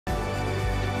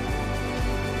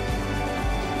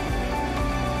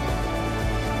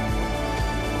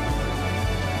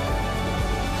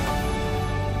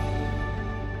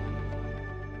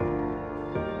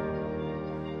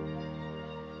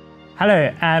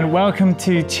Hello and welcome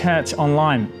to Church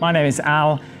Online. My name is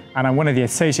Al and I'm one of the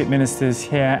Associate Ministers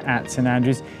here at St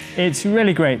Andrews. It's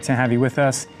really great to have you with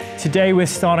us. Today we're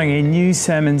starting a new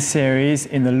sermon series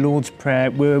in the Lord's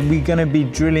Prayer where we're going to be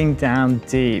drilling down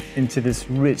deep into this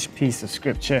rich piece of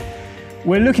Scripture.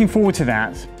 We're looking forward to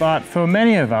that, but for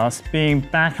many of us, being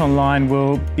back online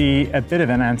will be a bit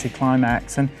of an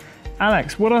anticlimax. And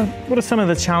Alex, what are some of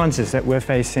the challenges that we're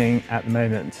facing at the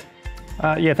moment?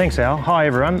 Yeah, thanks Al. Hi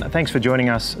everyone, thanks for joining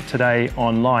us today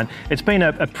online. It's been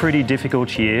a pretty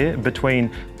difficult year between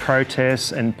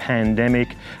protests and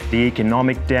pandemic, the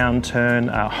economic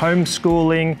downturn,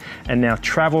 homeschooling and now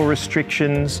travel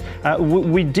restrictions.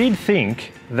 We did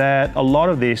think that a lot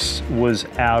of this was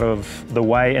out of the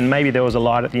way and maybe there was a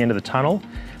light at the end of the tunnel,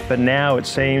 but now it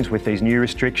seems with these new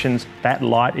restrictions that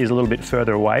light is a little bit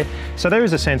further away. So there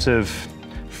is a sense of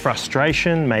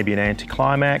frustration, maybe an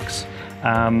anticlimax.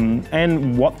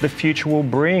 And what the future will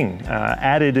bring.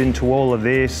 Added into all of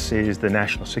this is the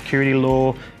national security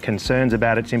law, concerns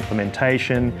about its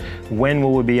implementation, when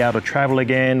will we be able to travel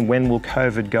again, when will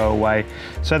COVID go away.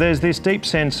 So there's this deep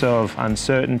sense of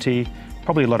uncertainty,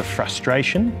 probably a lot of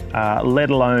frustration,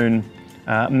 let alone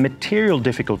material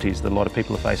difficulties that a lot of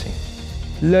people are facing.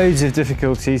 Loads of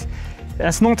difficulties.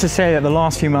 That's not to say that the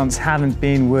last few months haven't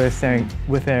been without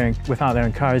their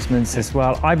encouragements as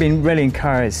well. I've been really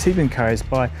encouraged, super encouraged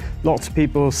by lots of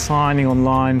people signing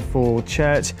online for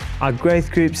church. Our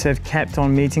growth groups have kept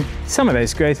on meeting. Some of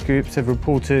those growth groups have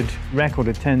reported record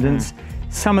attendance.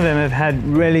 Some of them have had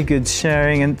really good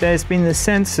sharing, and there's been the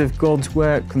sense of God's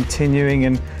work continuing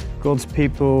and God's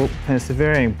people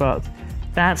persevering. But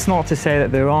that's not to say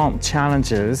that there aren't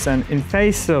challenges, and in the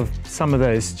face of some of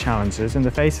those challenges,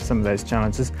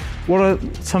 what are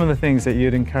some of the things that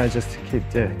you'd encourage us to keep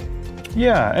doing?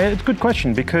 Yeah, it's a good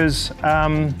question because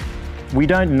we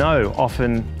don't know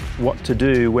often what to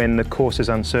do when the course is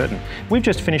uncertain. We've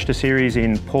just finished a series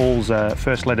in Paul's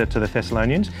first letter to the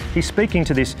Thessalonians. He's speaking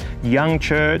to this young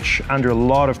church under a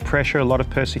lot of pressure, a lot of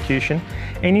persecution,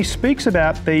 and he speaks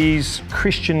about these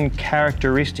Christian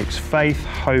characteristics, faith,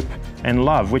 hope, and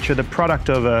love, which are the product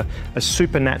of a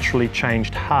supernaturally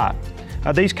changed heart.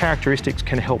 These characteristics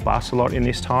can help us a lot in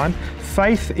this time.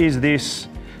 Faith is this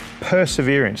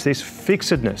perseverance, this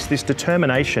fixedness, this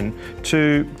determination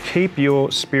to keep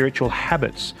your spiritual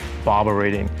habits, Bible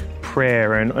reading,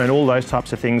 prayer, and all those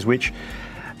types of things which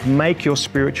make your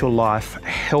spiritual life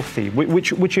healthy,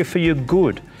 which are for your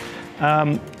good.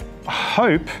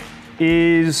 Hope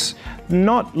is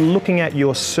not looking at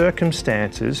your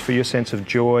circumstances for your sense of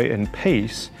joy and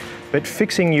peace, but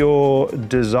fixing your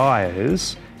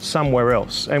desires somewhere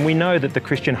else. And we know that the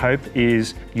Christian hope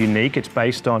is unique. It's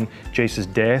based on Jesus'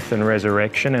 death and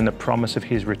resurrection and the promise of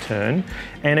his return.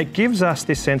 And it gives us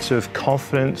this sense of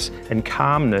confidence and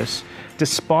calmness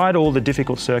despite all the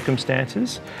difficult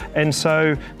circumstances. And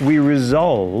so we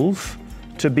resolve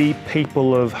to be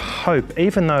people of hope,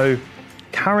 even though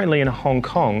currently in Hong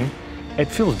Kong, it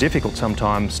feels difficult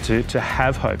sometimes to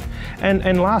have hope.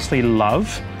 And lastly,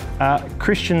 love.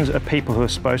 Christians are people who are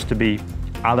supposed to be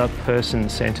other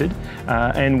person-centered,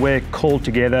 and we're called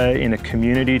together in a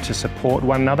community to support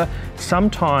one another.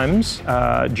 Sometimes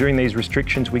during these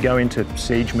restrictions we go into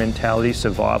siege mentality,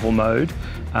 survival mode.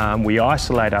 We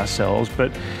isolate ourselves, but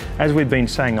as we've been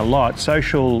saying a lot,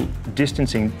 social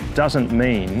distancing doesn't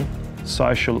mean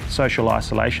social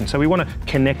isolation. So we want to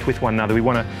connect with one another. We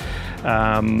want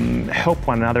to help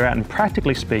one another out, and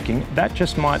practically speaking, that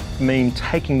just might mean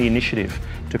taking the initiative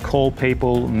to call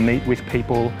people, meet with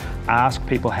people, ask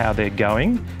people how they're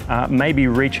going, maybe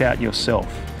reach out yourself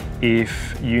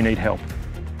if you need help.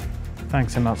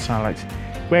 Thanks so much, Alex.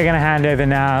 We're going to hand over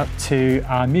now to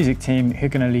our music team who are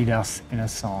going to lead us in a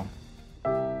song.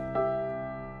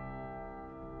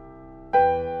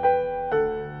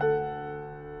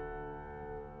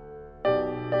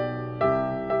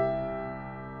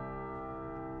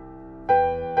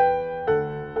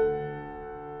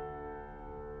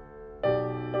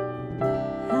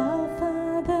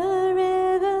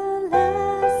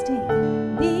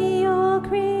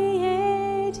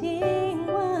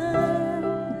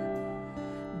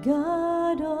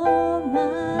 God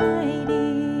Almighty,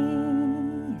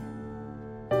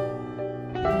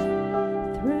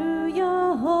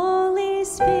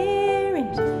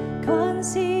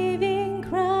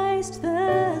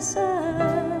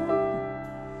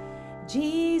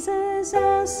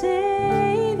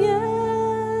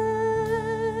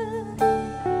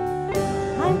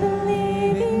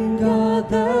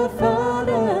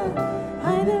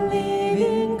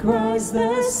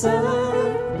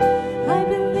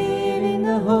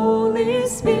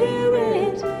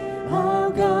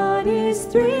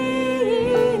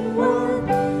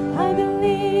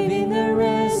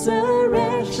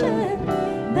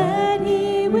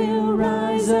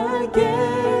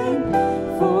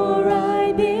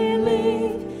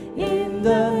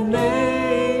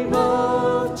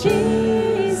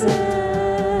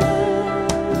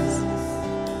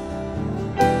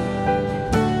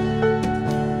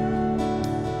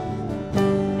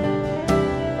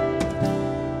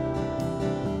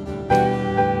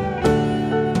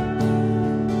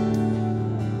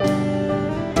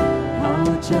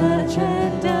 judge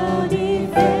and our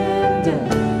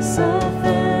defender,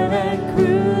 suffered and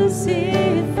crucified.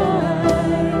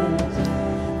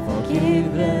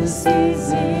 Forgiveness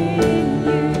is in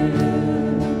you.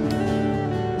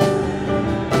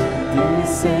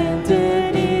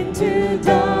 Descended into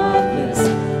darkness,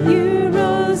 you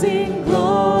rose in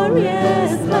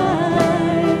glorious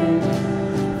light,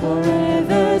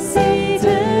 forever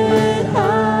seated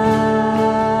high.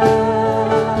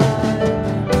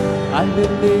 I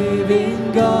believe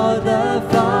in God the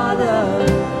Father,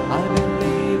 I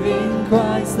believe in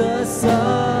Christ the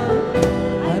Son,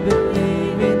 I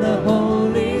believe in the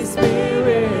Holy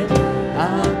Spirit,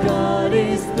 our God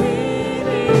is three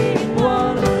in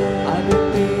one. I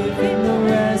believe in the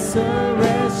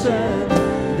resurrection,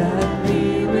 that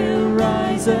we will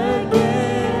rise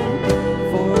again,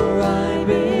 for I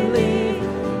believe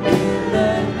in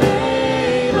the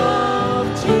name of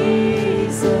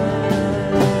Jesus.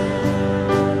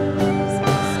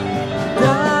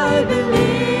 I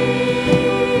believe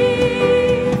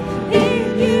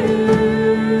in you.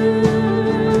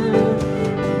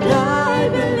 I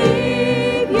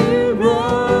believe you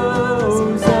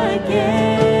rose again.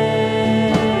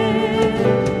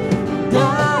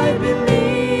 I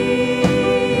believe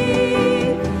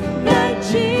that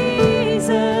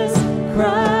Jesus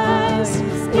Christ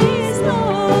is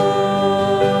Lord.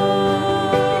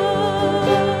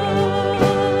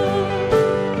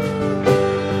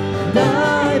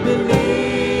 I believe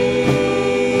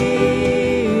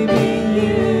in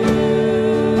you.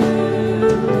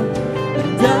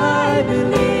 And I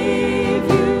believe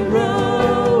you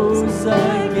rose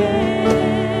again.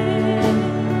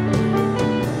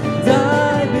 And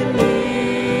I believe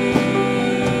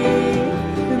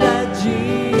that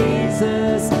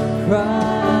Jesus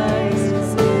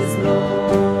Christ is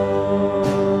Lord.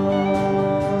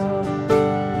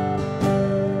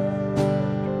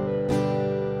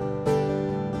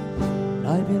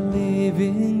 I believe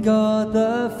in God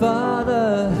the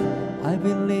Father, I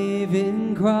believe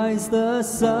in Christ the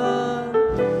Son,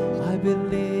 I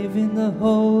believe in the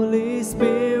Holy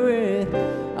Spirit,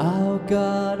 our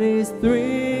God is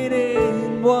three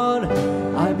in one.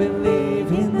 I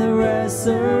believe in the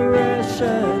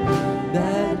resurrection,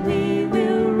 that we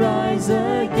will rise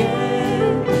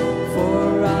again,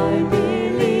 for I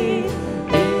believe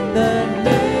in the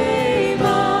name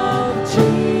of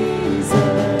Jesus.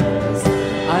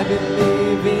 I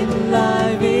believe in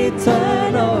life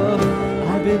eternal,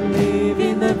 I believe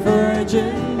in the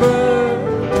virgin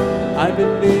birth, I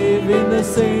believe in the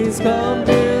saints'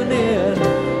 communion,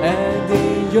 and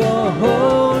in your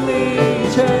holy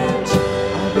church.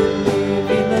 I believe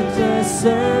in the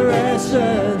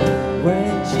resurrection,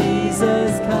 when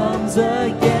Jesus comes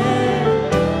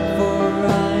again, for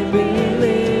I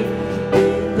believe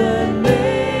in the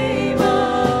name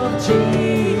of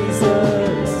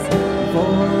Jesus,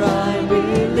 for I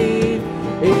believe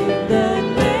in the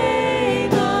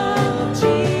name of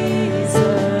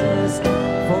Jesus,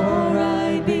 for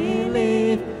I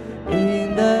believe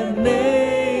in the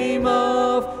name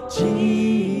of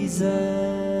Jesus.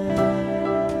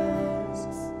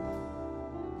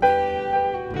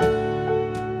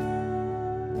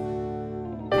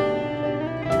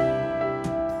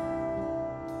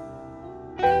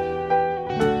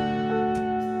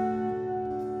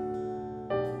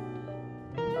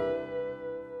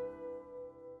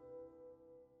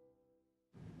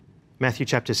 Matthew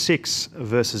chapter 6,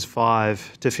 verses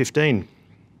 5 to 15.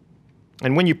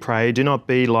 And when you pray, do not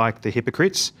be like the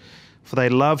hypocrites, for they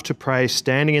love to pray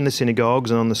standing in the synagogues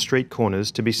and on the street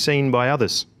corners to be seen by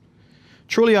others.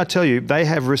 Truly I tell you, they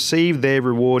have received their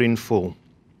reward in full.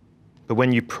 But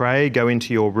when you pray, go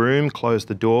into your room, close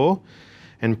the door,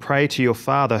 and pray to your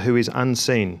Father who is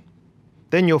unseen.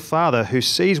 Then your Father who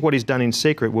sees what is done in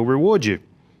secret will reward you.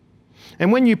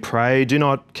 And when you pray, do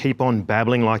not keep on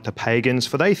babbling like the pagans,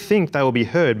 for they think they will be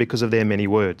heard because of their many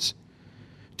words.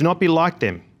 Do not be like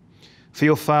them, for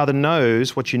your Father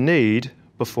knows what you need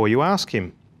before you ask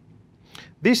him.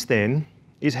 This then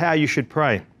is how you should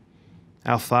pray.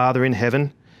 Our Father in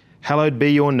heaven, hallowed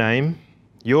be your name.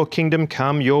 Your kingdom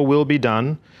come, your will be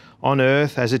done, on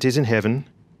earth as it is in heaven.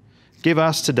 Give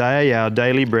us today our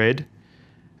daily bread,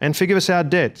 and forgive us our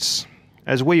debts,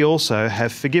 as we also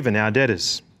have forgiven our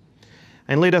debtors.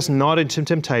 And lead us not into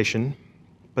temptation,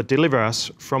 but deliver us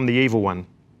from the evil one.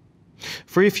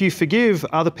 For if you forgive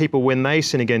other people when they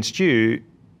sin against you,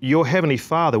 your heavenly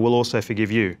Father will also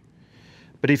forgive you.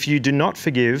 But if you do not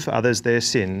forgive others their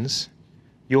sins,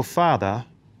 your Father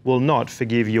will not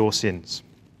forgive your sins.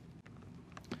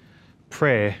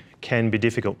 Prayer can be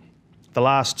difficult. The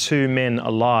last two men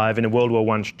alive in a World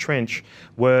War I trench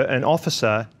were an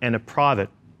officer and a private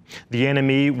The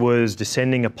enemy was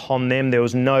descending upon them. There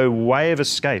was no way of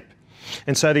escape.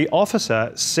 And so the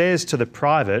officer says to the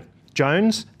private,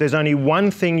 "Jones, there's only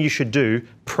one thing you should do,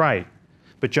 pray."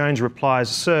 But Jones replies,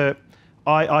 "Sir,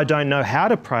 I don't know how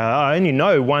to pray. I only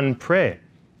know one prayer."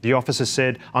 The officer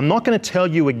said, "I'm not going to tell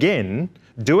you again.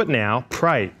 Do it now.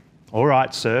 Pray." "All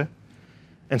right, sir."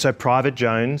 And so Private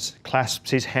Jones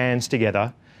clasps his hands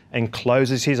together and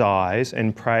closes his eyes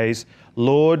and prays,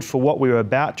 "Lord, for what we are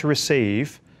about to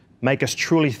receive, make us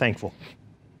truly thankful."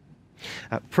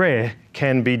 Prayer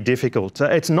can be difficult.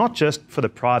 It's not just for the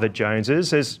Private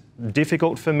Joneses, it's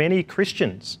difficult for many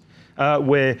Christians.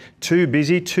 We're too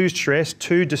busy, too stressed,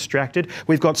 too distracted.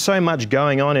 We've got so much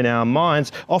going on in our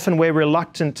minds. Often we're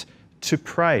reluctant to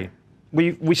pray.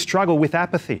 We struggle with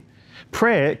apathy.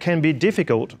 Prayer can be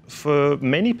difficult for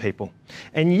many people.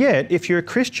 And yet, if you're a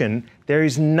Christian, there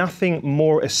is nothing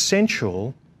more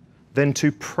essential than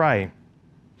to pray.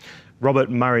 Robert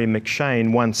Murray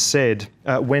McCheyne once said,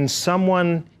 when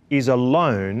someone is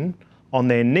alone on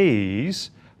their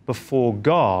knees before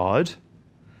God,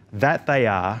 that they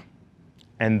are,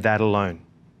 and that alone.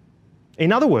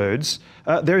 In other words,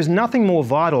 there is nothing more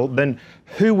vital than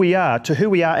who we are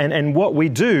and what we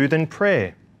do than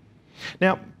prayer.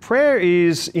 Now, prayer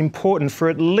is important for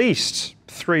at least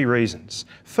 3 reasons.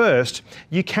 First,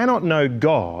 you cannot know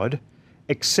God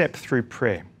except through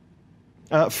prayer.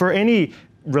 For any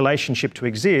relationship to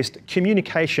exist,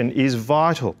 communication is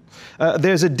vital.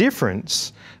 There's a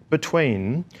difference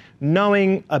between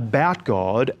knowing about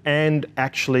God and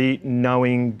actually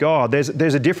knowing God.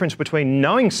 There's a difference between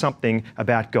knowing something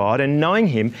about God and knowing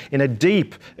Him in a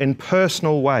deep and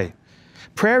personal way.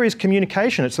 Prayer is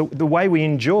communication. It's the way we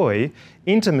enjoy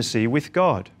intimacy with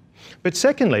God. But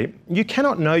secondly, you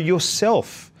cannot know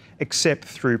yourself except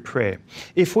through prayer.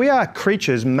 If we are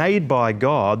creatures made by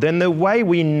God, then the way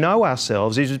we know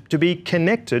ourselves is to be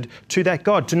connected to that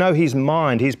God, to know His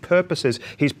mind, His purposes,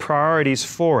 His priorities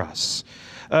for us.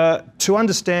 To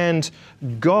understand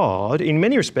God, in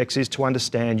many respects, is to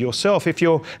understand yourself. If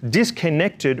you're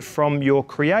disconnected from your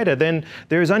Creator, then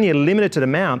there is only a limited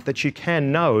amount that you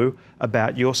can know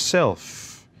about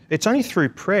yourself. It's only through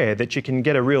prayer that you can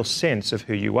get a real sense of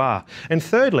who you are. And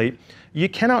thirdly, you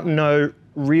cannot know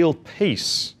real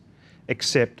peace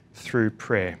except through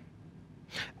prayer.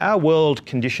 Our world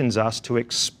conditions us to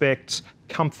expect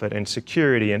comfort and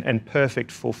security and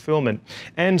perfect fulfillment.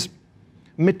 And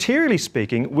materially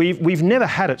speaking, we've never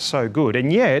had it so good,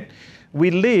 and yet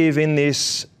we live in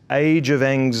this age of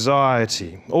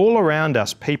anxiety. All around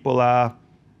us, people are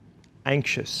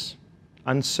anxious,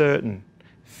 uncertain,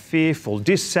 fearful,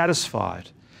 dissatisfied.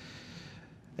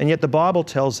 And yet the Bible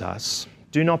tells us,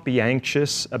 do not be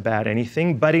anxious about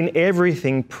anything, but in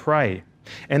everything pray.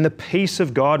 And the peace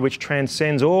of God, which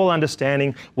transcends all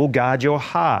understanding, will guard your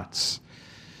hearts.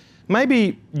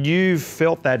 Maybe you've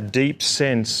felt that deep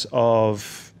sense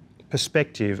of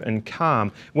perspective and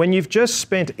calm when you've just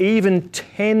spent even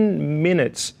 10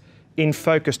 minutes in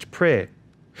focused prayer,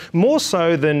 more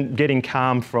so than getting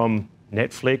calm from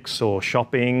Netflix or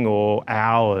shopping or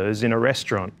hours in a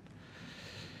restaurant.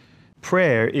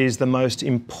 Prayer is the most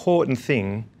important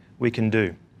thing we can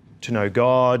do, to know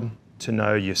God, to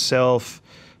know yourself,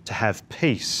 to have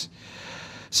peace.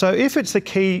 So if it's the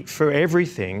key for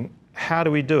everything, how do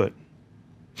we do it?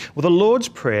 Well, the Lord's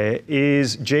Prayer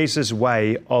is Jesus'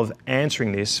 way of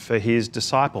answering this for His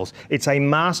disciples. It's a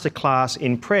masterclass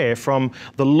in prayer from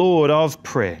the Lord of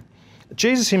prayer.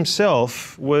 Jesus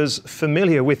Himself was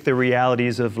familiar with the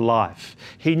realities of life.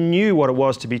 He knew what it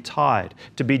was to be tired,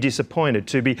 to be disappointed,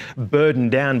 to be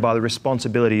burdened down by the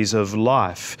responsibilities of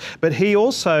life. But He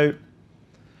also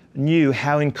knew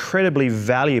how incredibly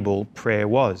valuable prayer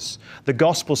was. The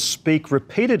Gospels speak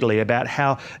repeatedly about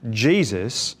how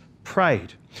Jesus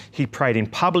prayed. He prayed in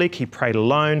public, He prayed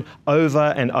alone,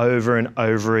 over and over and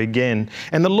over again.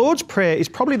 And the Lord's Prayer is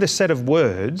probably the set of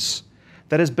words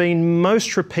that has been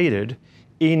most repeated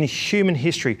in human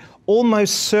history.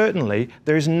 Almost certainly,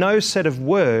 there is no set of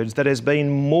words that has been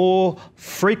more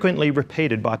frequently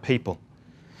repeated by people.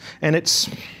 And it's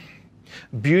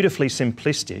beautifully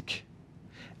simplistic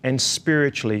and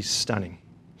spiritually stunning,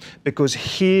 because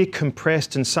here,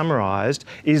 compressed and summarized,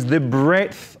 is the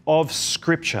breadth of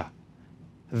Scripture.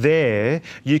 There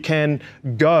you can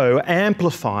go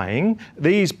amplifying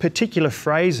these particular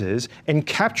phrases and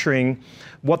capturing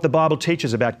what the Bible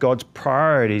teaches about God's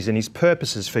priorities and His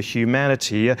purposes for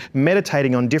humanity,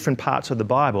 meditating on different parts of the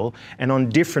Bible and on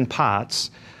different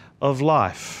parts of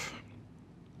life.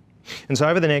 And so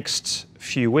over the next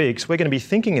few weeks, we're going to be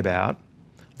thinking about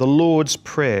the Lord's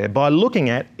Prayer by looking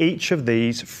at each of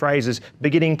these phrases,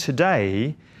 beginning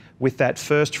today with that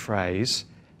first phrase,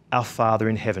 our Father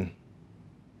in heaven.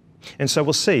 And so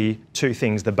we'll see two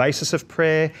things, the basis of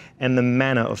prayer and the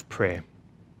manner of prayer.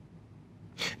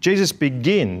 Jesus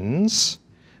begins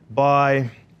by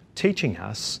teaching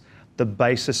us the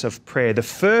basis of prayer. The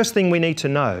first thing we need to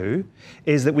know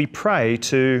is that we pray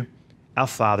to our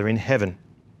Father in heaven.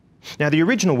 Now, the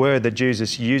original word that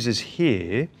Jesus uses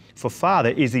here for Father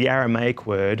is the Aramaic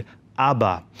word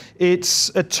Abba. It's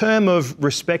a term of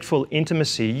respectful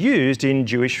intimacy used in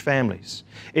Jewish families.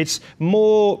 It's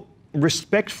more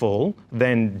respectful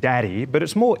than daddy, but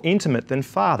it's more intimate than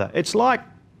father. It's like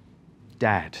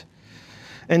dad.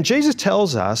 And Jesus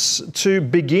tells us to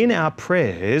begin our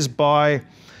prayers by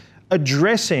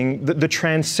addressing the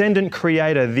transcendent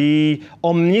creator, the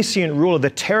omniscient ruler, the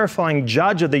terrifying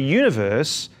judge of the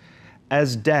universe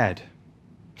as dad.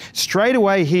 Straight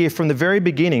away here from the very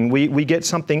beginning, we get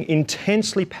something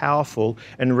intensely powerful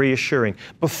and reassuring.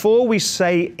 Before we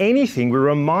say anything, we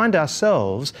remind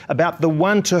ourselves about the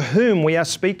one to whom we are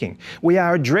speaking. We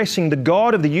are addressing the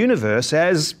God of the universe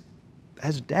as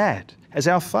Dad, as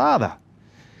our Father.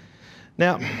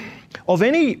 Now, of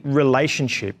any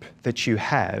relationship that you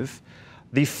have,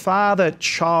 the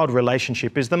father-child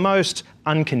relationship is the most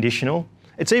unconditional.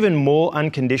 It's even more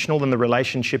unconditional than the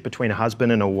relationship between a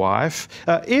husband and a wife.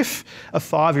 If a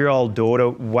 5-year-old daughter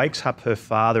wakes up her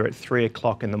father at 3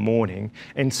 o'clock in the morning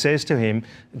and says to him,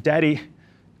 "Daddy,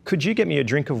 could you get me a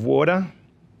drink of water?"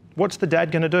 What's the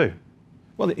dad going to do?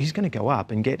 Well, he's going to go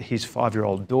up and get his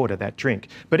 5-year-old daughter that drink.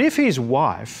 But if his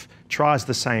wife tries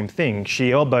the same thing,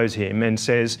 she elbows him and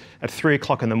says at 3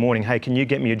 o'clock in the morning, "Hey, can you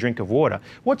get me a drink of water?"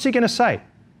 What's he going to say?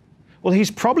 Well, he's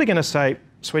probably going to say,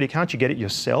 "Sweetie, can't you get it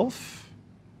yourself?"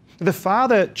 The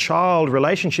father-child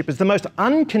relationship is the most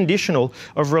unconditional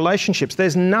of relationships.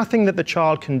 There's nothing that the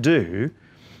child can do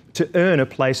to earn a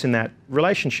place in that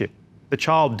relationship. The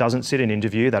child doesn't sit an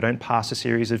interview, they don't pass a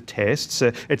series of tests,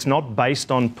 it's not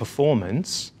based on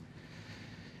performance.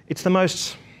 It's the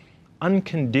most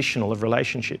unconditional of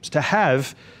relationships, to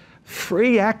have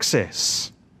free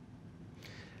access.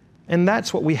 And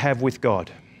that's what we have with God.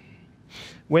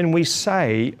 When we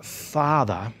say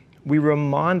Father, we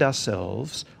remind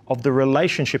ourselves of the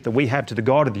relationship that we have to the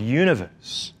God of the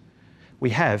universe. We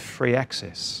have free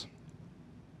access.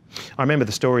 I remember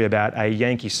the story about a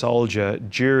Yankee soldier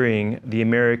during the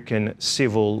American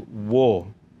Civil War.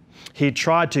 He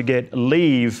tried to get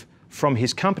leave from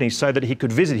his company so that he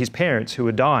could visit his parents who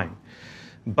were dying.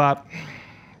 But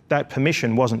that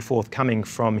permission wasn't forthcoming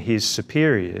from his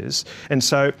superiors. And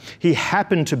so he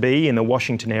happened to be in the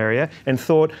Washington area and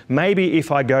thought, maybe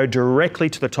if I go directly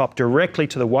to the top, directly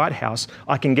to the White House,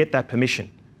 I can get that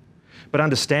permission. But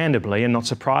understandably, and not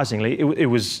surprisingly, it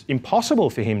was impossible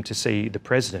for him to see the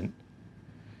president.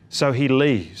 So he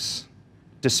leaves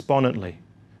despondently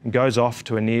and goes off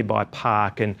to a nearby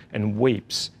park and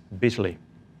weeps bitterly.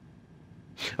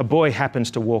 A boy happens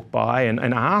to walk by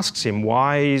and asks him,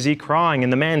 why is he crying?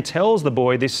 And the man tells the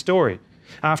boy this story.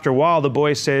 After a while, the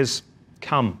boy says,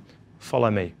 "Come, follow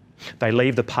me." They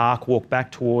leave the park, walk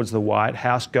back towards the White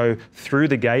House, go through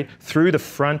the gate, through the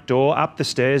front door, up the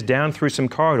stairs, down through some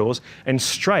corridors, and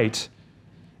straight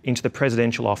into the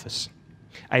presidential office.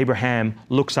 Abraham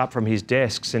looks up from his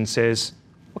desks and says,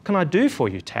 "What can I do for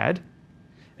you, Tad?"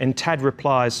 And Tad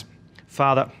replies,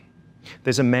 "Father,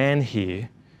 there's a man here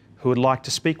who would like to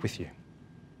speak with you."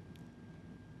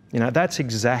 You know, that's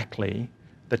exactly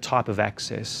the type of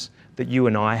access that you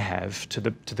and I have to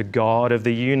the God of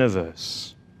the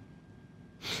universe.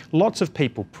 Lots of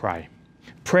people pray.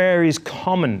 Prayer is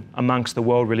common amongst the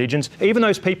world religions. Even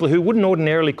those people who wouldn't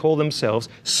ordinarily call themselves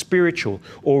spiritual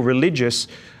or religious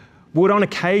would on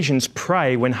occasions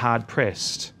pray when hard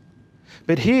pressed.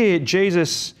 But here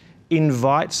Jesus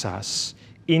invites us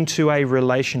into a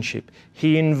relationship.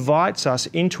 He invites us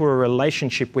into a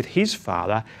relationship with his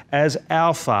Father as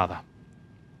our Father.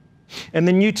 And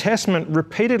the New Testament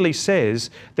repeatedly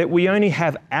says that we only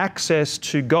have access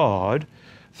to God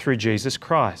through Jesus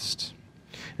Christ.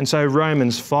 And so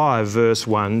Romans 5 verse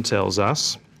 1 tells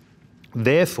us,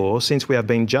 "Therefore, since we have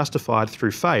been justified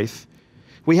through faith,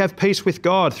 we have peace with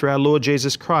God through our Lord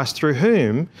Jesus Christ, through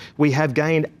whom we have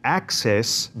gained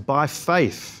access by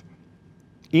faith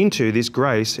into this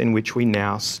grace in which we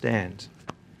now stand."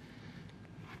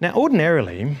 Now,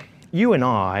 ordinarily, you and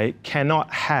I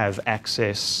cannot have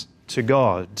access to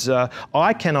God.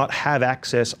 I cannot have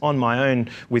access on my own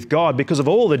with God because of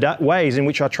all the ways in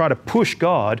which I try to push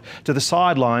God to the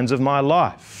sidelines of my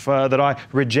life, that I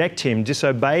reject him,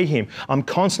 disobey him. I'm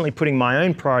constantly putting my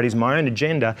own priorities, my own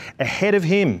agenda ahead of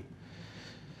him.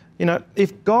 You know,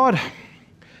 if God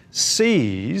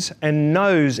sees and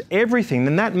knows everything,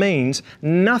 then that means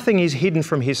nothing is hidden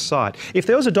from his sight. If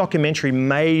there was a documentary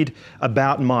made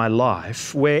about my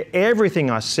life where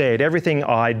everything I said, everything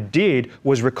I did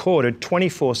was recorded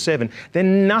 24/7,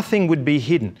 then nothing would be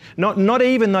hidden. Not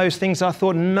even those things I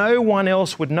thought no one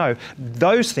else would know.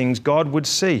 Those things God would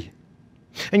see.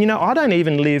 And you know, I don't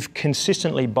even live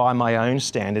consistently by my own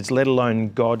standards, let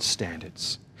alone God's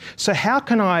standards. So how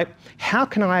can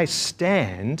I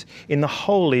stand in the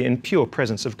holy and pure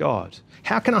presence of God?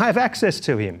 How can I have access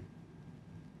to him?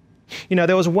 You know,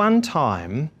 there was one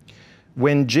time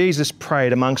when Jesus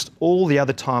prayed amongst all the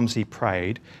other times he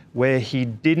prayed where he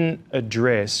didn't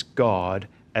address God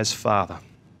as Father.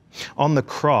 On the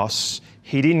cross,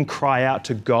 he didn't cry out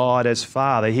to God as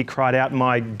Father. He cried out,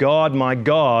 my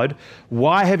God,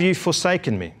 why have you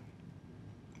forsaken me?"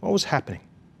 What was happening?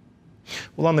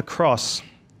 Well, on the cross,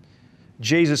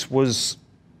 Jesus was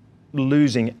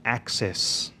losing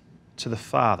access to the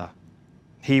Father.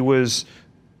 He was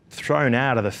thrown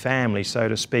out of the family, so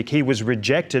to speak. He was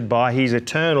rejected by his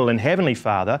eternal and heavenly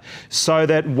Father so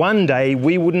that one day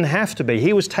we wouldn't have to be.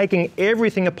 He was taking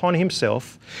everything upon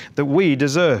himself that we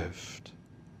deserved.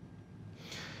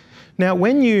 Now,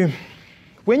 when you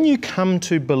come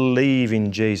to believe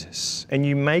in Jesus and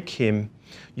you make him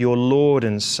your Lord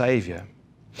and Saviour,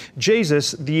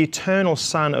 Jesus, the eternal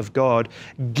Son of God,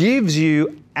 gives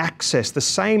you access, the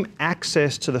same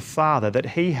access to the Father that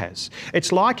he has.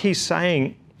 It's like he's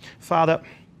saying, "Father,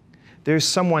 there is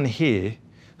someone here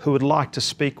who would like to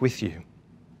speak with you."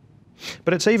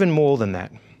 But it's even more than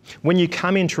that. When you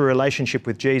come into a relationship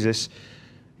with Jesus,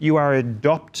 you are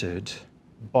adopted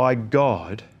by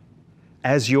God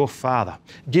as your Father,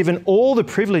 given all the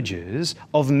privileges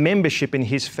of membership in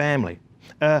his family.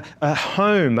 A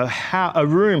home, a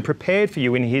room prepared for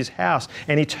you in his house,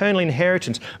 an eternal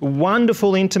inheritance,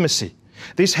 wonderful intimacy.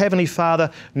 This Heavenly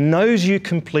Father knows you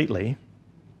completely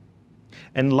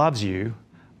and loves you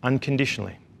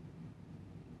unconditionally.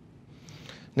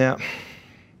 Now,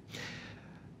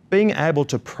 being able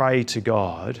to pray to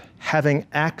God, having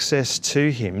access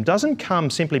to him, doesn't come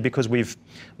simply because we've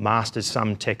mastered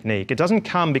some technique. It doesn't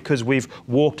come because we've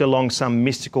walked along some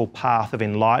mystical path of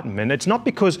enlightenment. It's not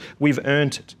because we've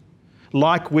earned it.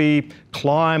 Like we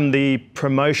climb the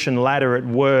promotion ladder at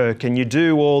work and you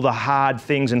do all the hard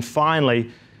things and finally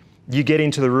you get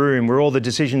into the room where all the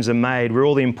decisions are made, where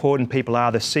all the important people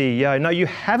are, the CEO. No, you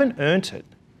haven't earned it.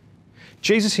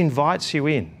 Jesus invites you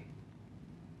in.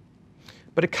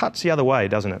 But it cuts the other way,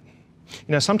 doesn't it?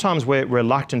 You know, sometimes we're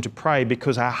reluctant to pray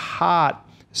because our heart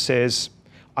says,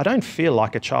 I don't feel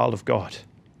like a child of God.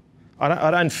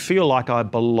 I don't feel like I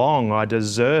belong, I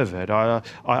deserve it. I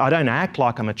don't act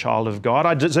like I'm a child of God.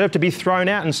 I deserve to be thrown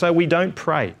out, and so we don't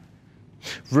pray.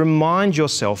 Remind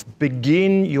yourself,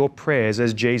 begin your prayers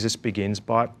as Jesus begins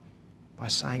by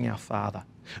saying, "Our Father."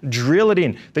 Drill it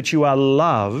in that you are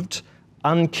loved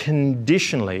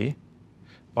unconditionally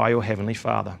by your Heavenly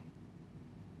Father.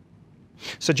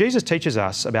 So Jesus teaches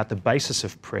us about the basis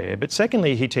of prayer, but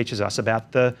secondly, he teaches us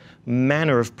about the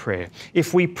manner of prayer.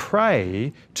 If we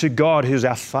pray to God who's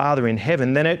our Father in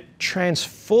heaven, then it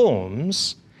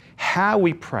transforms how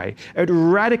we pray. It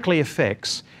radically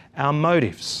affects our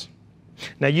motives.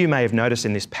 Now, you may have noticed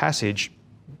in this passage,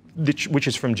 which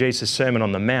is from Jesus' Sermon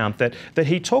on the Mount, that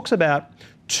he talks about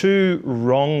two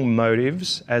wrong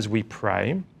motives as we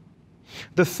pray.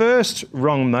 The first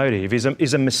wrong motive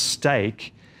is a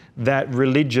mistake that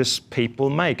religious people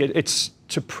make. It's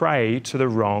to pray to the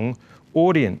wrong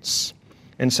audience.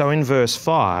 And so in verse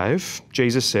 5,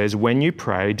 Jesus says, "When you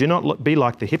pray, do not be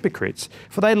like the hypocrites,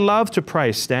 for they love to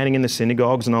pray standing in the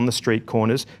synagogues and on the street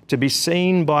corners to be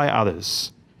seen by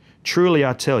others. Truly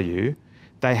I tell you,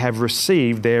 they have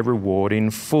received their reward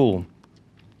in full."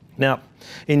 Now,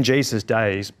 in Jesus'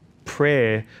 days,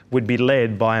 prayer would be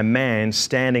led by a man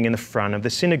standing in the front of the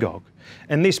synagogue.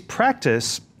 And this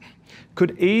practice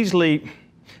could easily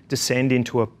descend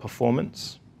into a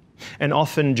performance. And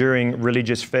often during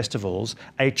religious festivals,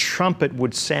 a trumpet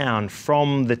would sound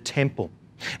from the temple.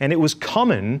 And it was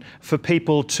common for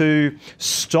people to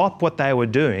stop what they were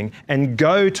doing and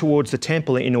go towards the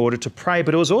temple in order to pray.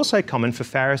 But it was also common for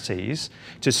Pharisees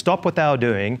to stop what they were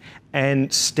doing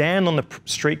and stand on the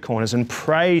street corners and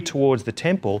pray towards the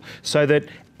temple so that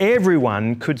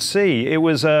everyone could see. It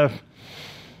was a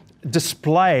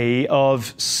display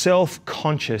of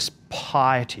self-conscious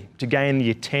piety to gain the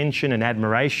attention and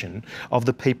admiration of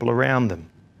the people around them.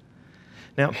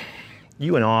 Now,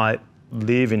 you and I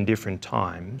live in different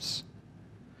times,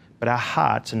 but our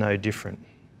hearts are no different.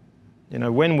 You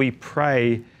know, when we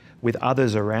pray with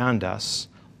others around us,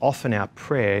 often our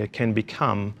prayer can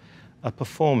become a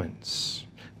performance.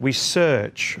 We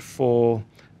search for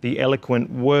the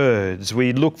eloquent words.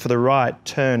 We look for the right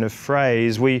turn of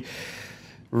phrase. We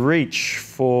reach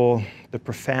for the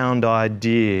profound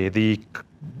idea, the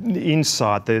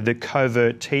insight, the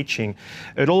covert teaching.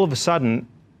 It all of a sudden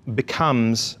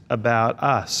becomes about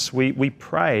us. We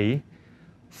pray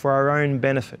for our own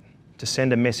benefit, to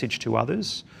send a message to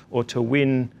others or to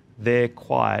win their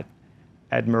quiet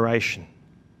admiration.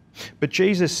 But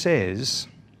Jesus says,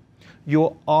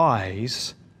 your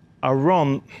eyes are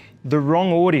on the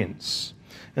wrong audience.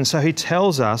 And so he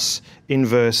tells us in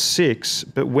verse 6,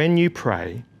 but when you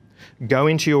pray, go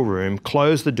into your room,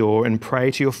 close the door and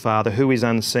pray to your Father who is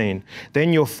unseen.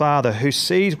 Then your Father who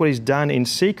sees what is done in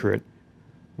secret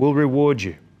will reward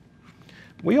you.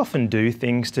 We often do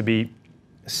things to be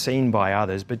seen by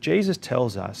others, but Jesus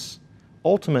tells us,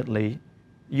 ultimately,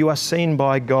 you are seen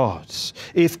by God.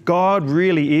 If God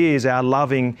really is our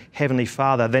loving Heavenly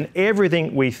Father, then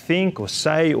everything we think or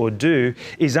say or do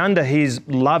is under His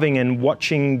loving and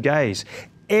watching gaze.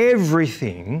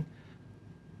 Everything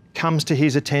comes to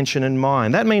His attention and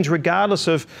mind. That means regardless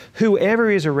of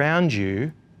whoever is around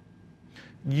you,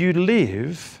 you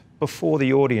live before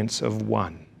the audience of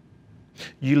one.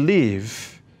 You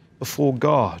live before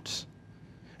God.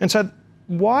 And so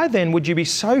why then would you be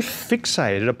so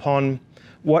fixated upon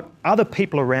what other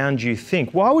people around you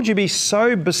think? Why would you be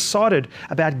so besotted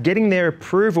about getting their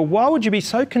approval? Why would you be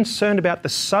so concerned about the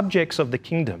subjects of the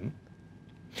kingdom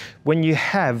when you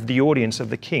have the audience of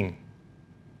the King?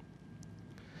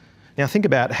 Now think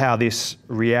about how this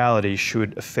reality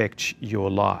should affect your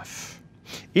life.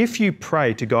 If you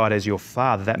pray to God as your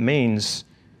Father, that means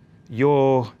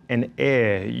you're an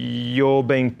heir. You're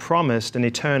being promised an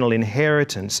eternal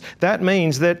inheritance. That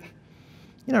means that,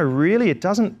 really it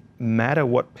doesn't matter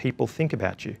what people think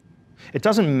about you. It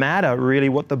doesn't matter really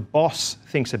what the boss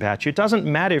thinks about you. It doesn't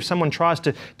matter if someone tries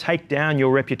to take down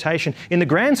your reputation. In the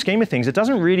grand scheme of things, it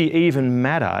doesn't really even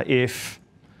matter if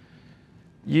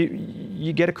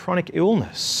you get a chronic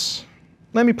illness.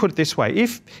 Let me put it this way.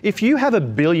 If you have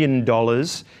 $1 billion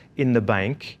in the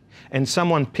bank and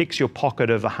someone picks your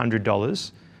pocket of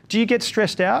 $100, do you get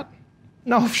stressed out?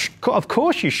 No, of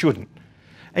course you shouldn't.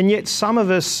 And yet some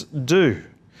of us do.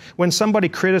 When somebody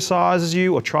criticises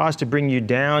you or tries to bring you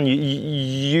down,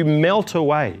 you melt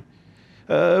away.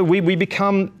 We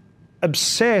become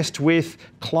obsessed with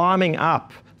climbing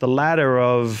up the ladder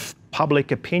of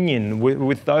public opinion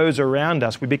with those around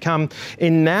us. We become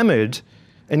enamoured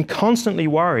and constantly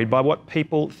worried by what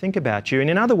people think about you. And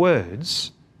in other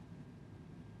words,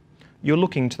 you're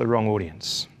looking to the wrong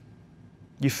audience.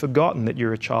 You've forgotten that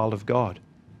you're a child of God,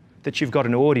 that you've got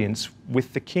an audience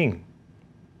with the King.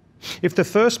 If the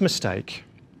first mistake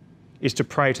is to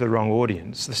pray to the wrong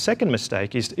audience, the second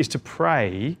mistake is to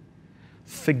pray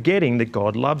forgetting that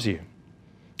God loves you.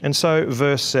 And so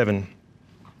verse 7,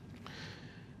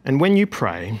 and when you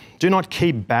pray, do not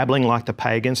keep babbling like the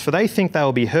pagans, for they think they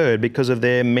will be heard because of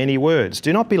their many words.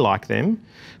 Do not be like them,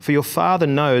 for your Father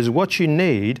knows what you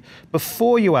need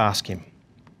before you ask Him.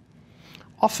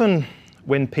 Often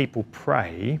when people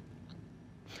pray,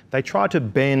 they try to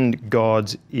bend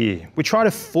God's ear. We try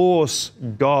to force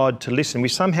God to listen. We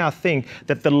somehow think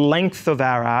that the length of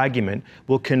our argument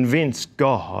will convince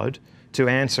God to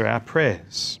answer our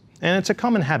prayers. And it's a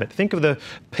common habit. Think of the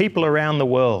people around the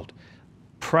world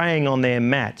praying on their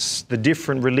mats, the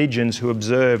different religions who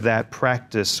observe that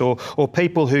practice, or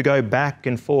people who go back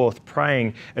and forth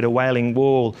praying at a wailing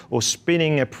wall, or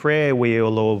spinning a prayer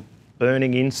wheel, or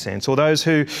burning incense, or those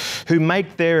who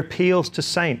make their appeals to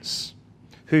saints,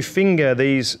 who finger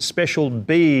these special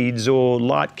beads or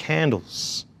light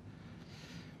candles.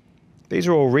 These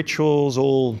are all rituals,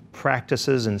 all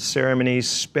practices and ceremonies,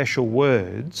 special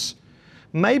words,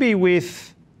 maybe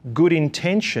with good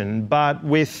intention, but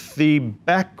with the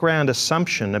background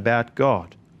assumption about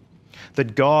God,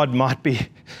 that God might be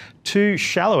too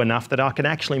shallow enough that I can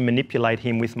actually manipulate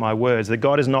Him with my words, that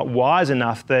God is not wise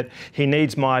enough that He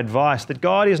needs my advice, that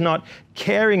God is not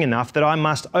caring enough that I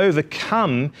must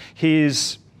overcome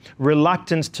His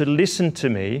reluctance to listen to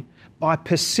me by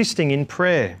persisting in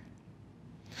prayer.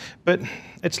 But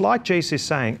it's like Jesus is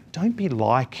saying, don't be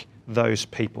like those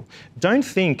people. Don't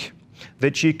think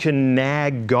that you can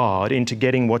nag God into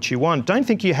getting what you want. Don't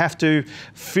think you have to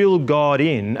fill God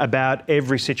in about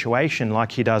every situation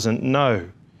like He doesn't know.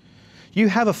 You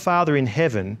have a Father in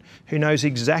heaven who knows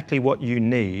exactly what you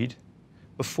need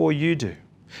before you do.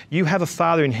 You have a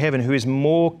Father in heaven who is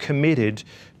more committed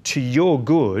to your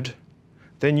good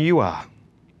than you are.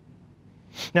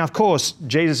 Now, of course,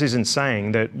 Jesus isn't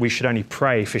saying that we should only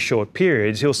pray for short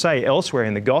periods. He'll say elsewhere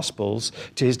in the Gospels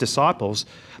to his disciples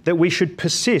that we should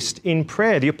persist in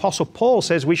prayer. The Apostle Paul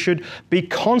says we should be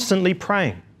constantly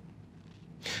praying.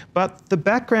 But the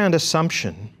background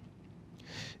assumption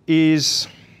is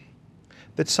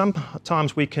that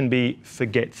sometimes we can be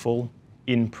forgetful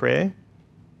in prayer.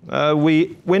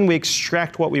 When we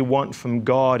extract what we want from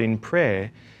God in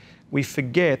prayer, we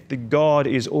forget that God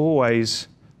is always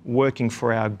working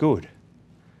for our good,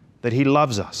 that He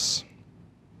loves us.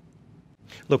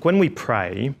 Look, when we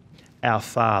pray, our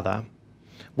Father,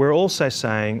 we're also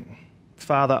saying,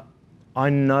 Father, I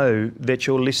know that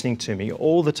you're listening to me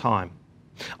all the time.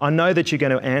 I know that you're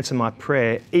going to answer my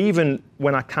prayer even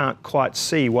when I can't quite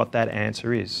see what that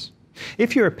answer is.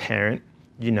 If you're a parent,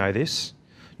 you know this.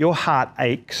 Your heart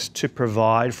aches to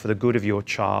provide for the good of your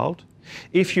child.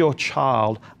 If your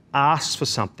child asks for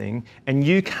something and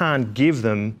you can't give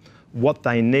them what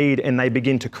they need and they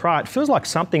begin to cry, it feels like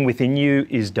something within you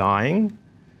is dying.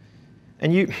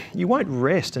 And you won't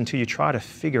rest until you try to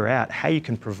figure out how you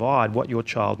can provide what your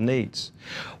child needs.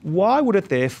 Why would it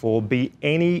therefore be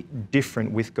any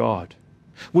different with God?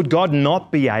 Would God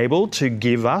not be able to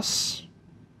give us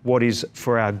what is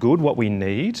for our good, what we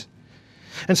need?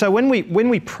 And so when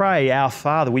we pray our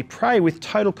Father, we pray with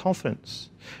total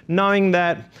confidence, knowing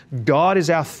that God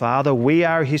is our Father, we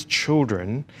are His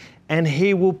children, and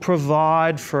He will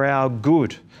provide for our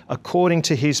good according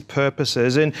to His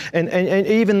purposes, and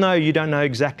even though you don't know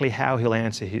exactly how He'll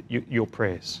answer your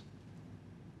prayers.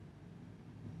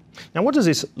 Now, what does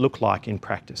this look like in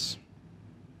practice?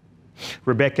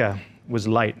 Rebecca was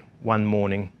late one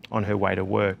morning on her way to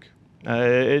work.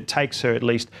 It takes her at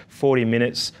least 40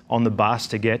 minutes on the bus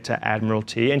to get to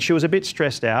Admiralty, and she was a bit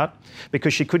stressed out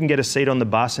because she couldn't get a seat on the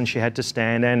bus and she had to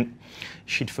stand, and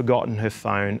she'd forgotten her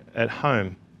phone at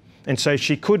home. And so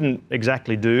she couldn't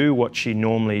exactly do what she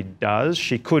normally does.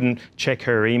 She couldn't check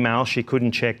her email. She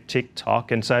couldn't check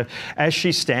TikTok. And so as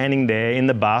she's standing there in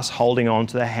the bus holding on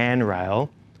to the handrail,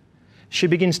 she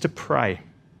begins to pray,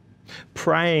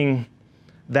 praying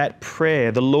that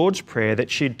prayer, the Lord's Prayer that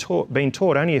she'd been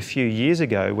taught only a few years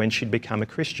ago when she'd become a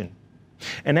Christian.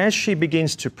 And as she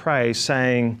begins to pray,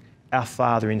 saying, "Our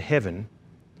Father in heaven,"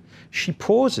 she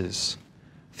pauses,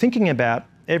 thinking about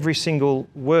every single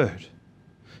word.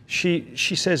 She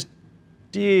says,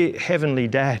 "Dear Heavenly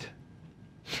Dad,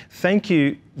 thank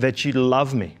you that you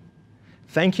love me.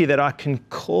 Thank you that I can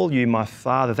call you my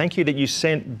Father. Thank you that you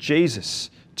sent Jesus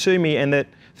to me and that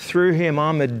through Him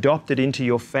I'm adopted into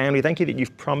your family. Thank you that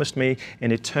you've promised me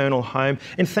an eternal home.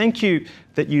 And thank you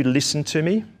that you listen to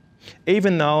me,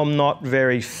 even though I'm not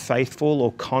very faithful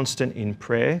or constant in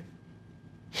prayer.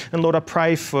 And Lord, I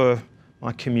pray for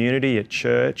my community at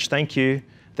church. Thank you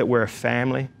that we're a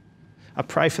family. I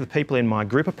pray for the people in my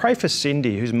group. I pray for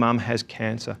Cindy, whose mum has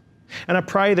cancer. And I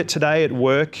pray that today at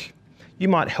work, you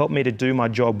might help me to do my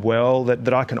job well,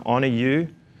 that I can honour you,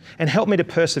 and help me to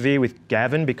persevere with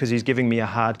Gavin because he's giving me a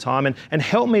hard time, and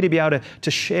help me to be able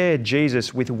to share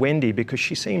Jesus with Wendy because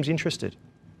she seems interested.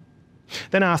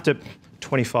 Then after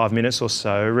 25 minutes or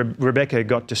so, Rebecca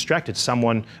got distracted.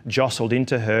 Someone jostled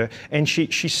into her and she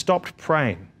stopped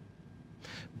praying.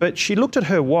 But she looked at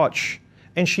her watch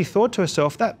and she thought to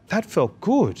herself, that felt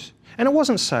good. And it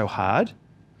wasn't so hard.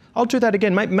 I'll do that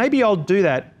again. Maybe I'll do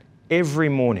that every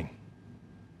morning.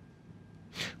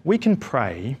 We can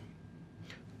pray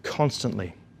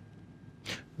constantly,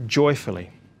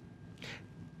 joyfully,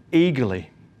 eagerly,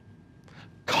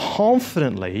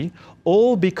 confidently,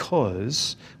 all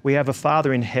because we have a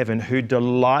Father in heaven who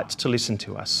delights to listen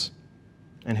to us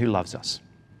and who loves us.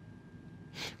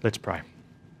 Let's pray.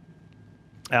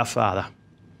 Our Father,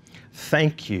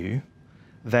 thank you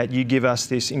that you give us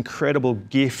this incredible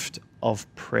gift of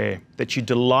prayer, that you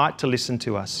delight to listen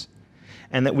to us,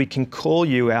 and that we can call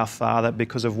you our Father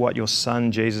because of what your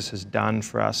Son Jesus has done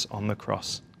for us on the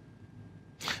cross.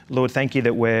 Lord, thank you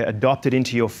that we're adopted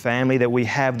into your family, that we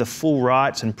have the full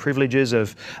rights and privileges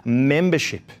of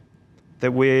membership,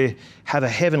 that we have a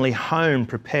heavenly home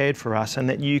prepared for us, and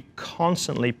that you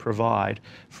constantly provide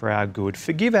for our good.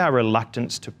 Forgive our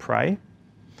reluctance to pray,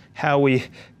 how we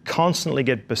constantly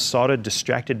get besotted,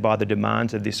 distracted by the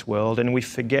demands of this world, and we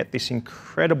forget this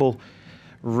incredible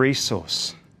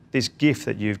resource, this gift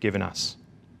that you've given us.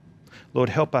 Lord,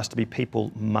 help us to be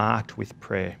people marked with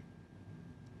prayer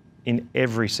in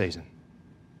every season.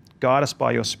 Guide us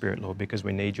by your Spirit, Lord, because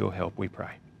we need your help, we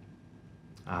pray.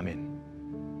 Amen.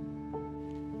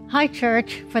 Hi,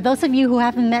 church. For those of you who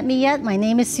haven't met me yet, my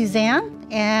name is Suzanne,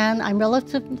 and I'm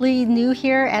relatively new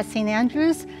here at St.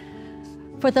 Andrews.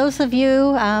 For those of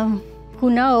you who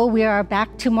know, we are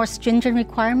back to more stringent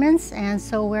requirements, and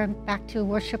so we're back to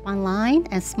worship online,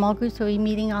 and small groups will be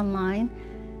meeting online,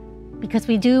 because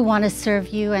we do want to serve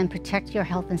you and protect your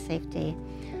health and safety.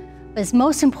 But it's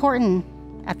most important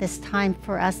at this time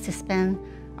for us to spend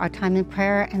our time in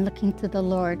prayer and looking to the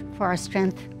Lord for our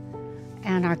strength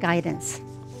and our guidance.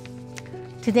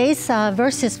 Today's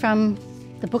verse is from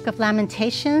the book of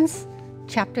Lamentations,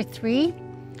 chapter 3.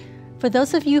 For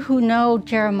those of you who know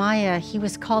Jeremiah, he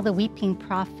was called the weeping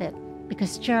prophet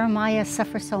because Jeremiah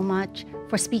suffered so much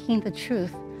for speaking the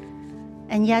truth.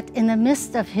 And yet in the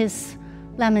midst of his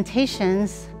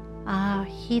lamentations,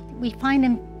 we find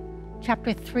in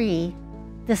chapter 3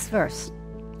 this verse.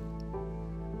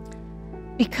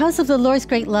 Because of the Lord's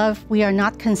great love, we are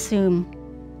not consumed,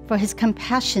 for his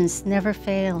compassions never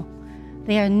fail.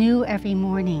 They are new every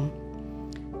morning.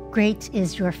 Great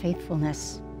is your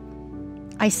faithfulness.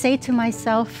 I say to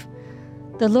myself,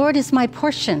 the Lord is my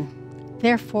portion,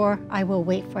 therefore I will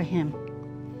wait for him.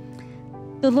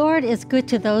 The Lord is good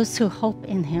to those who hope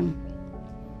in him,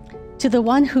 to the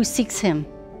one who seeks him.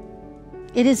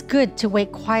 It is good to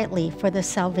wait quietly for the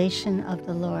salvation of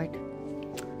the Lord.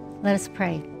 Let us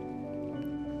pray.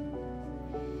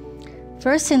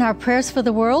 First, in our prayers for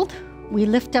the world, we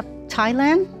lift up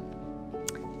Thailand.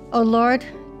 O Lord,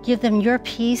 give them your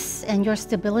peace and your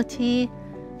stability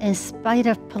in spite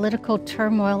of political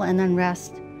turmoil and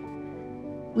unrest.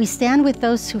 We stand with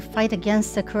those who fight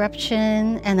against the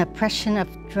corruption and oppression of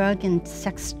drug and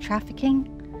sex trafficking.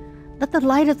 Let the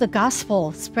light of the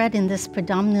gospel spread in this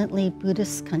predominantly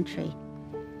Buddhist country.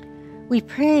 We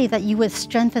pray that you would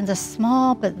strengthen the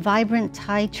small but vibrant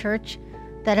Thai church,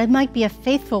 that it might be a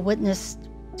faithful witness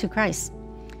to Christ.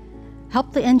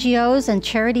 Help the NGOs and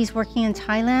charities working in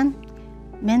Thailand,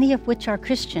 many of which are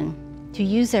Christian, to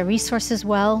use their resources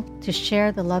well to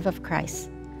share the love of Christ.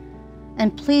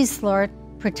 And please, Lord,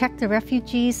 protect the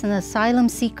refugees and asylum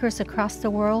seekers across the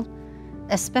world,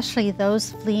 especially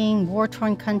those fleeing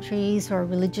war-torn countries or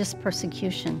religious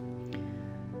persecution.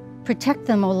 Protect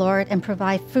them, O Lord, and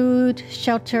provide food,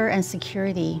 shelter, and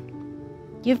security.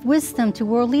 Give wisdom to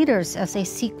world leaders as they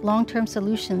seek long-term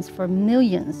solutions for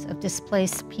millions of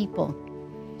displaced people.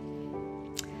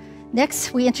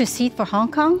 Next, we intercede for Hong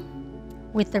Kong.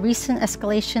 With the recent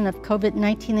escalation of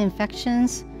COVID-19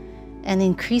 infections and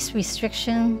increased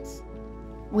restrictions,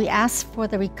 we ask for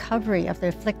the recovery of the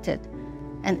afflicted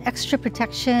and extra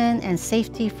protection and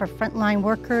safety for frontline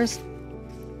workers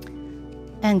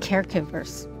and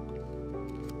caregivers.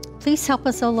 Please help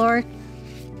us, O Lord,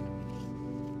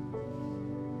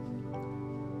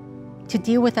 to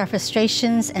deal with our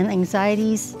frustrations and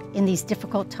anxieties in these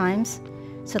difficult times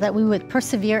so that we would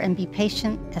persevere and be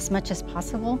patient as much as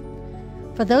possible.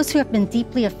 For those who have been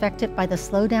deeply affected by the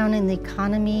slowdown in the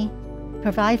economy,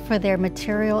 provide for their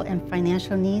material and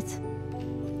financial needs.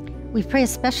 We pray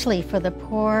especially for the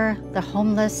poor, the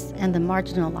homeless, and the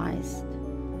marginalized.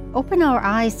 Open our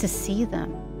eyes to see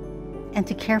them and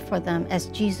to care for them as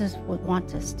Jesus would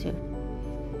want us to.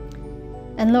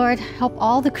 And Lord, help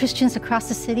all the Christians across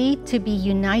the city to be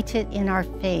united in our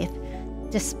faith,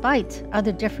 despite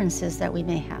other differences that we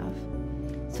may have,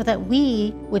 so that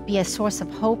we would be a source of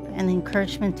hope and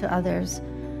encouragement to others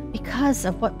because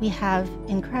of what we have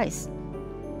in Christ.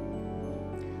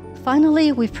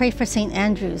 Finally, we pray for St.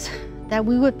 Andrew's, that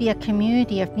we would be a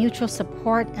community of mutual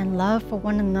support and love for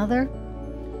one another.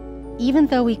 Even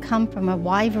though we come from a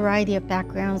wide variety of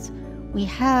backgrounds, we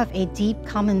have a deep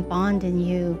common bond in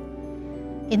you.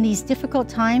 In these difficult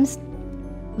times,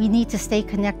 we need to stay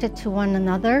connected to one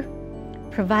another,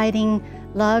 providing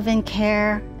love and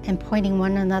care and pointing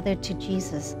one another to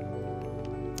Jesus.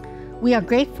 We are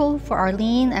grateful for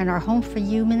Arlene and our Home for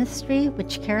You ministry,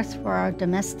 which cares for our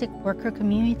domestic worker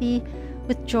community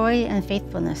with joy and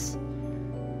faithfulness.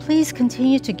 Please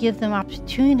continue to give them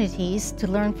opportunities to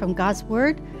learn from God's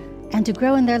Word and to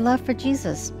grow in their love for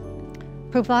Jesus.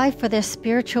 Provide for their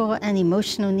spiritual and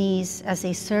emotional needs as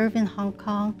they serve in Hong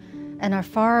Kong and are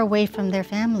far away from their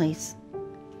families.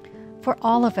 For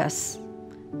all of us,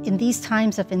 in these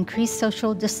times of increased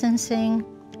social distancing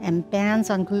and bans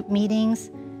on group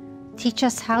meetings, teach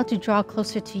us how to draw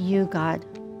closer to you, God.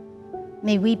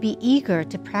 May we be eager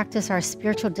to practice our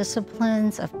spiritual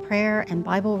disciplines of prayer and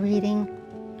Bible reading,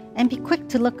 and be quick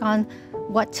to look on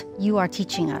what you are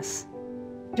teaching us.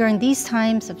 During these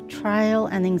times of trial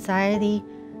and anxiety,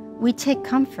 we take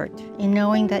comfort in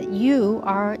knowing that you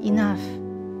are enough.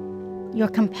 Your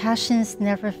compassions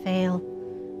never fail,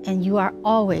 and you are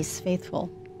always faithful.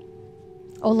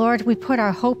 O Lord, we put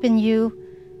our hope in you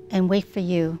and wait for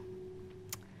you.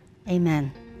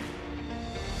 Amen.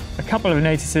 A couple of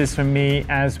notices from me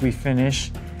as we finish.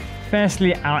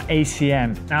 Firstly, our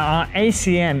ACM. Now, our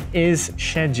ACM is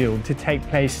scheduled to take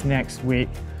place next week.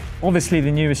 Obviously,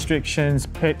 the new restrictions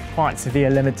put quite severe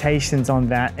limitations on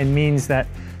that. It means that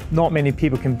not many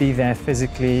people can be there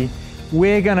physically.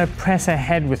 We're going to press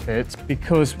ahead with it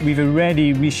because we've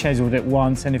already rescheduled it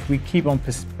once, and if we keep on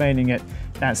postponing it,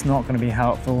 that's not going to be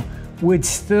helpful. We'd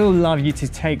still love you to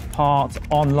take part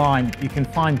online. You can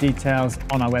find details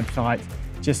on our website.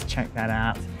 Just check that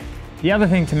out. The other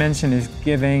thing to mention is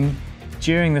giving.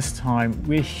 During this time,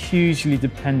 we're hugely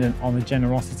dependent on the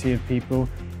generosity of people.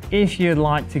 If you'd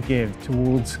like to give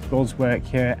towards God's work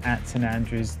here at St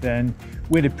Andrews, then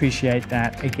we'd appreciate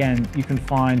that. Again, you can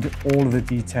find all of the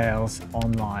details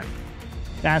online.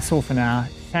 That's all for now.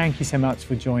 Thank you so much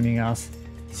for joining us.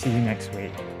 See you next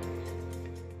week.